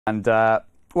And,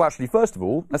 well, actually, first of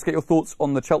all, let's get your thoughts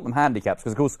on the Cheltenham handicaps,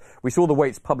 because, of course, we saw the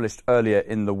weights published earlier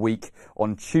in the week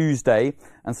on Tuesday,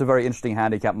 and some very interesting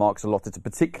handicap marks allotted to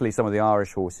particularly some of the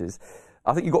Irish horses.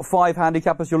 I think you've got 5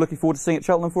 handicappers you're looking forward to seeing at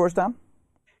Cheltenham for us, Dan?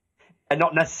 And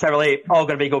not necessarily all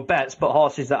going to be good bets, but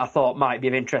horses that I thought might be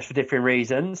of interest for different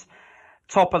reasons.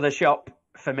 Top of the shop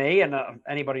for me, and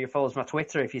anybody who follows my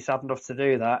Twitter, if you're sad enough to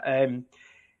do that,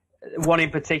 one in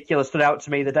particular stood out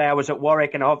to me the day I was at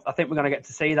Warwick, and I think we're going to get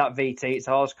to see that VT. It's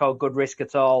a horse called Good Risk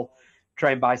at All,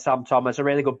 trained by Sam Thomas, a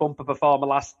really good bumper performer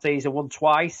last season, won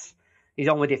twice. His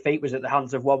only defeat was at the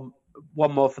hands of one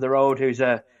more for the road, who's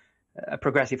a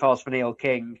progressive horse for Neil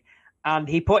King. And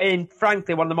he put in,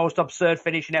 frankly, one of the most absurd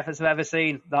finishing efforts I've ever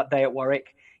seen that day at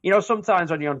Warwick. You know, sometimes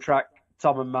when you're on track,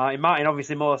 Tom and Martin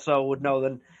obviously more so would know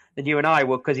than you and I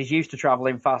would, because he's used to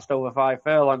travelling fast over 5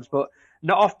 furlongs, but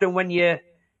not often when you're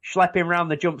schlepping around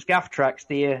the jumps gaff tracks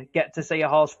do you get to see a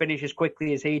horse finish as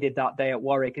quickly as he did that day at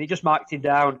Warwick. And he just marked him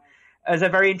down as a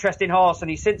very interesting horse, and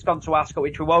he's since gone to Ascot,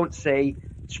 which we won't see.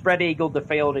 Spread eagled the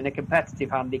field in a competitive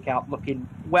handicap, looking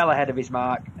well ahead of his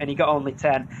mark, and he got only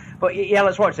 10. But yeah,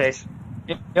 let's watch this.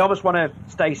 You almost want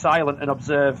to stay silent and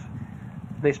observe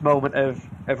this moment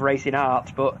of racing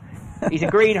art, but he's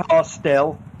a green horse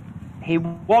still. He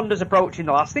wanders approaching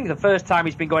the last. I think it's the first time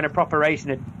he's been going a proper race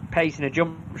in a pace in a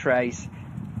jumps race,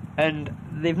 and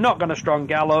they've not gone a strong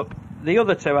gallop. The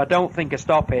other two I don't think are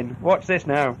stopping. Watch this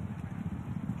now.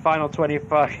 Final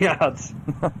 25 yards.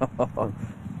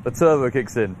 The turbo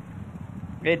kicks in.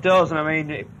 It does, and I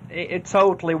mean, it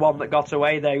totally one that got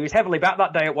away there. He was heavily backed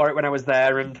that day at Warwick when I was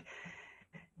there, and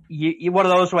you one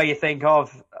of those where you think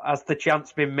of, has the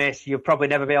chance been missed, you'll probably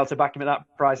never be able to back him at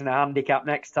that price in a handicap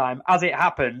next time. As it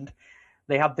happened,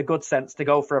 they had the good sense to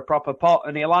go for a proper pot,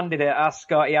 and he landed it at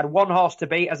Ascot. He had one horse to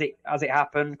beat as it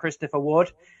happened, Christopher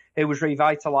Wood, who was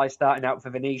revitalised starting out for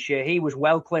Venetia. He was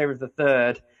well clear of the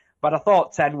third, but I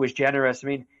thought 10 was generous. I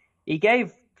mean, he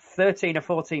gave 13 or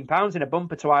 14 pounds in a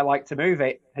bumper to I Like to Move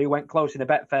It, who went close in a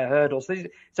Betfair hurdle. So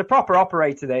it's a proper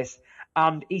operator, this.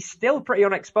 And he's still pretty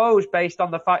unexposed based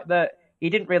on the fact that he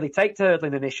didn't really take to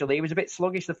hurdling initially. He was a bit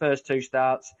sluggish the first 2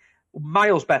 starts.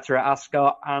 Miles better at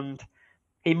Ascot, and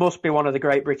he must be one of the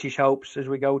great British hopes as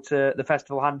we go to the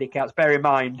festival handicaps. Bear in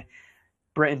mind,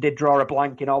 Britain did draw a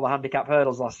blank in all the handicap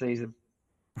hurdles last season.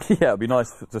 Yeah, it'd be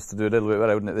nice just to do a little bit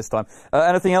better, wouldn't it, this time?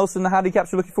 Anything else in the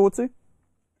handicaps you're looking forward to?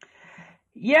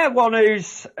 Yeah, one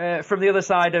who's from the other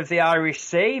side of the Irish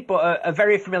Sea, but a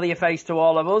very familiar face to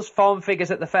all of us. Form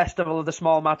figures at the festival of the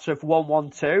small matter of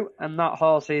 1-1-2, and that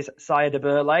horse is Sire de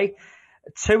Burley.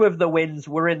 2 of the wins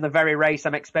were in the very race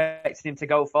I'm expecting him to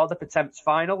go for, the Pertemps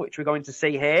final, which we're going to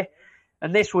see here.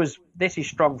 And this is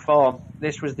strong form.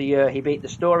 This was the year he beat the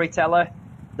Storyteller.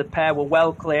 The pair were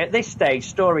well clear. At this stage,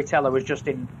 Storyteller was just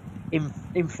in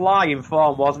flying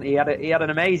form, wasn't he? He had an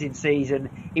amazing season.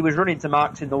 He was running to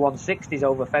marks in the 160s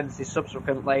over fences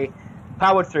subsequently,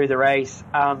 powered through the race,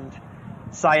 and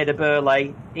Sire de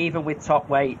Burley, even with top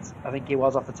weight, I think he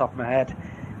was off the top of my head,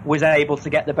 was able to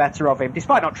get the better of him,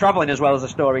 despite not travelling as well as a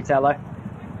Storyteller.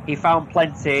 He found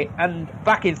plenty, and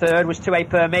back in third was 2A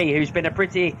Per Me, who's been a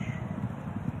pretty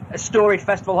storied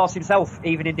festival horse himself,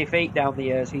 even in defeat down the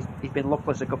years. He's been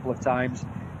luckless a couple of times.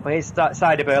 But here's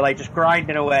Sire de Burley just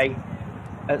grinding away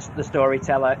at the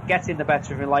Storyteller, getting the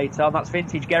better of him later on. That's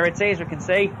vintage Geraghty, as we can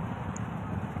see.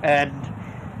 And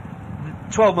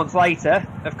 12 months later,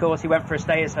 of course, he went for a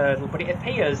Stayers hurdle. But it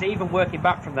appears, even working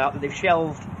back from that they've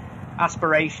shelved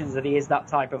aspirations that he is that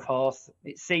type of horse.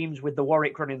 It seems with the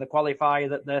Warwick running the qualifier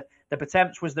that the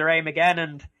Pertemps was their aim again,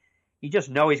 and you just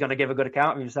know he's going to give a good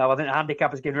account of himself. I think the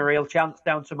handicap has given him a real chance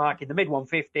down to mark in the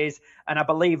mid-150s, and I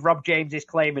believe Rob James is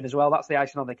claiming as well. That's the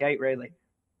icing on the cake, really.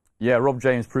 Yeah, Rob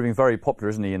James proving very popular,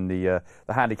 isn't he, in the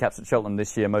handicaps at Cheltenham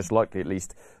this year, most likely at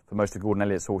least for most of Gordon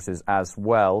Elliott's horses as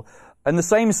well. And the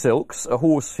same silks, a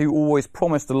horse who always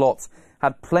promised a lot,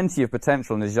 had plenty of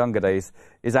potential in his younger days,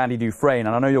 is Andy Dufresne,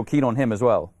 and I know you're keen on him as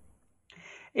well.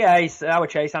 Yeah, he's our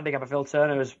chase handicapper. Phil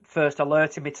Turner was first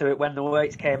alerting me to it when the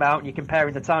weights came out, and you're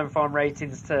comparing the Timeform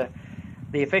ratings to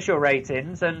the official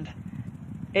ratings, and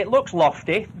it looks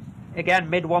lofty. Again,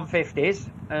 mid-150s,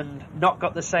 and not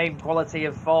got the same quality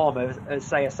of form as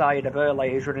say, a Sire de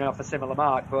Burley, who's running off a similar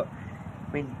mark. But,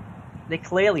 I mean, they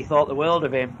clearly thought the world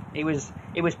of him. He was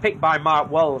picked by Mark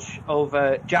Walsh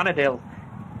over Janadil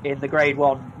in the Grade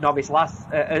 1 novice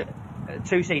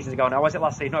 2 seasons ago now. Was it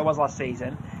last season? No, it was last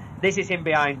season. This is him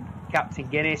behind Captain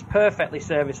Guinness. Perfectly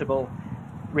serviceable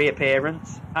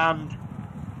reappearance. And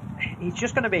he's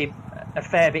just going to be a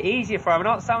fair bit easier for him. I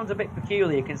know it sounds a bit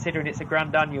peculiar considering it's a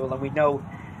Grand Annual and we know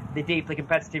the deeply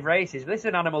competitive races. But this is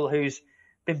an animal who's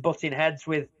been butting heads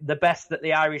with the best that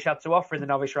the Irish had to offer in the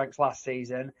novice ranks last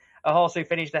season. A horse who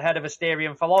finished ahead of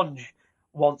Asterion Phalange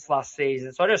once last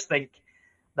season. So I just think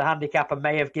the handicapper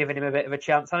may have given him a bit of a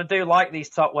chance. And I do like these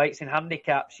top weights in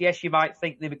handicaps. Yes, you might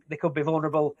think they could be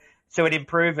vulnerable to an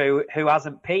improver who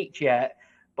hasn't peaked yet,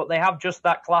 but they have just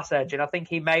that class edge, and I think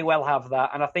he may well have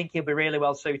that, and I think he'll be really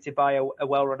well suited by a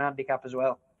well-run handicap as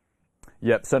well.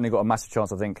 Yep, certainly got a massive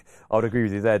chance, I think. I would agree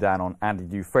with you there, Dan, on Andy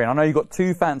Dufresne. I know you've got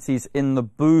two fancies in the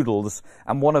Boodles,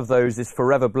 and one of those is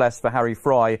Forever Blessed for Harry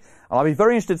Fry. And I'd be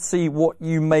very interested to see what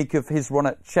you make of his run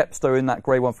at Chepstow in that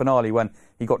Grade 1 finale when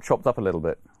he got chopped up a little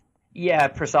bit. Yeah,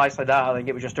 precisely that. I think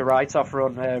it was just a write-off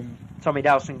run. Tommy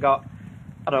Dowson got,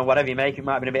 I don't know, whatever you make, it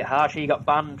might have been a bit harsh. He got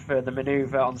banned for the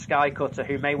manoeuvre on Skycutter,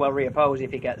 who may well reoppose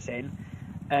if he gets in.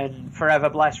 And Forever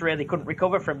Blessed really couldn't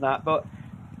recover from that. But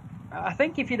I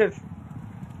think if you'd have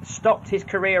stopped his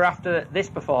career after this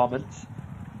performance,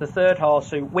 the third horse,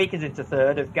 who weakens into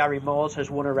third, of Gary Moore's, has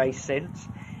won a race since.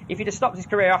 If he'd have stopped his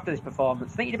career after this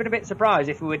performance, I think you'd have been a bit surprised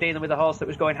if we were dealing with a horse that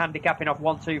was going handicapping off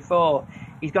 1-2-4.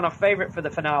 He's gone off favourite for the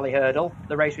finale hurdle,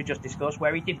 the race we just discussed,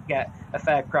 where he did get a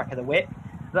fair crack of the whip.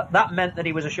 That meant that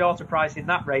he was a shorter price in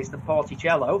that race than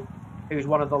Porticello, who's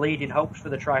one of the leading hopes for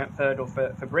the Triumph hurdle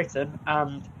for Britain.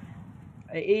 And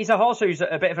he's a horse who's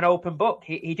a bit of an open book.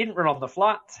 He didn't run on the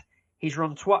flat. He's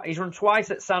run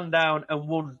twice at Sandown and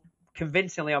won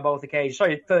convincingly on both occasions.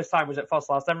 Sorry, first time was at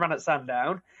Fosslas, then ran at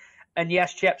Sandown. And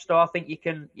yes, Chepstow, I think you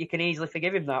can easily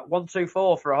forgive him that.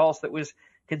 1-2-4 for a horse that was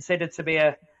considered to be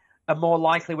a more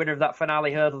likely winner of that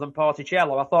finale hurdle than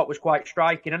Porticello, I thought was quite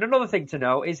striking. And another thing to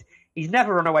note is he's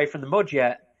never run away from the mud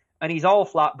yet, and he's all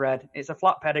flatbred. It's a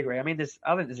flat pedigree. I mean,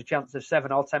 I think there's a chance of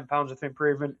 7 or 10 pounds of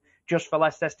improvement just for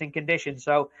less testing conditions.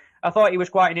 So I thought he was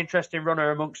quite an interesting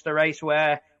runner amongst a race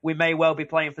where we may well be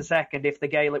playing for second if the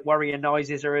Gaelic Warrior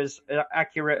noises are as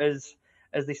accurate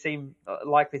as they seem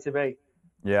likely to be.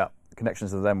 Yeah,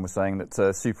 connections to them were saying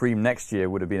that Supreme next year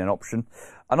would have been an option.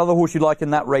 Another horse you like in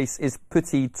that race is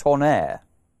Petit Tonnerre.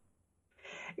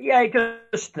 Yeah,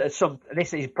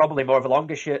 this is probably more of a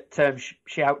longer term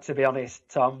shout, to be honest,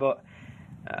 Tom, but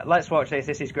let's watch this.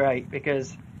 This is great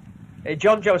because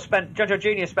John Joe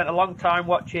Jr. spent a long time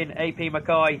watching AP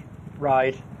McCoy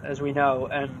ride, as we know,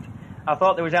 and I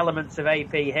thought there was elements of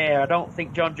AP here. I don't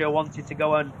think John Joe wanted to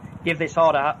go and give this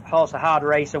horse a hard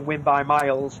race and win by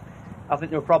miles. I think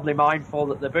they were probably mindful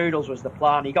that the Boodles was the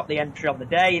plan. He got the entry on the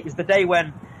day. It was the day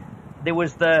when there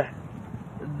was the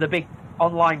big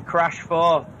online crash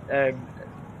for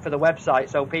the website,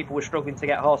 so people were struggling to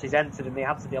get horses entered and they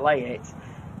had to delay it.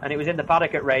 And it was in the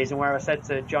paddock at Raisin where I said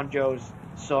to John Joe's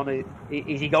son,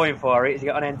 is he going for it? Has he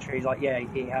got an entry? He's like, yeah,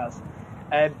 he has.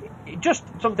 Just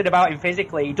something about him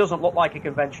physically. He doesn't look like a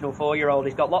conventional 4-year-old.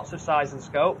 He's got lots of size and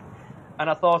scope. And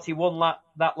I thought he won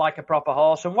that like a proper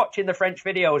horse. And watching the French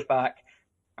videos back,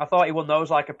 I thought he won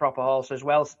those like a proper horse as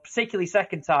well. Particularly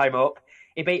second time up,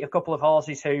 he beat a couple of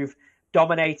horses who've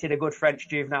dominated a good French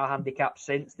juvenile handicap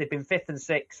since. They've been 5th and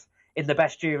 6th in the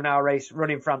best juvenile race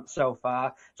run in France so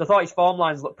far. So I thought his form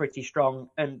lines looked pretty strong.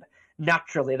 And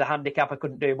naturally, the handicapper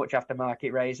couldn't do much after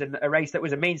Market Race. And a race that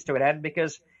was a means to an end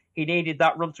because he needed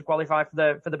that run to qualify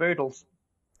for the Boodles.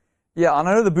 Yeah, and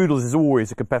I know the Boodles is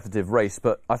always a competitive race,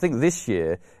 but I think this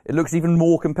year it looks even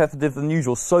more competitive than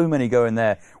usual. So many go in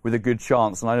there with a good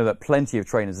chance, and I know that plenty of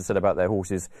trainers have said about their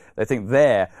horses they think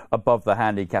they're above the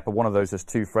handicap, and one of those is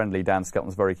too friendly. Dan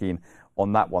Skelton's very keen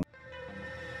on that one.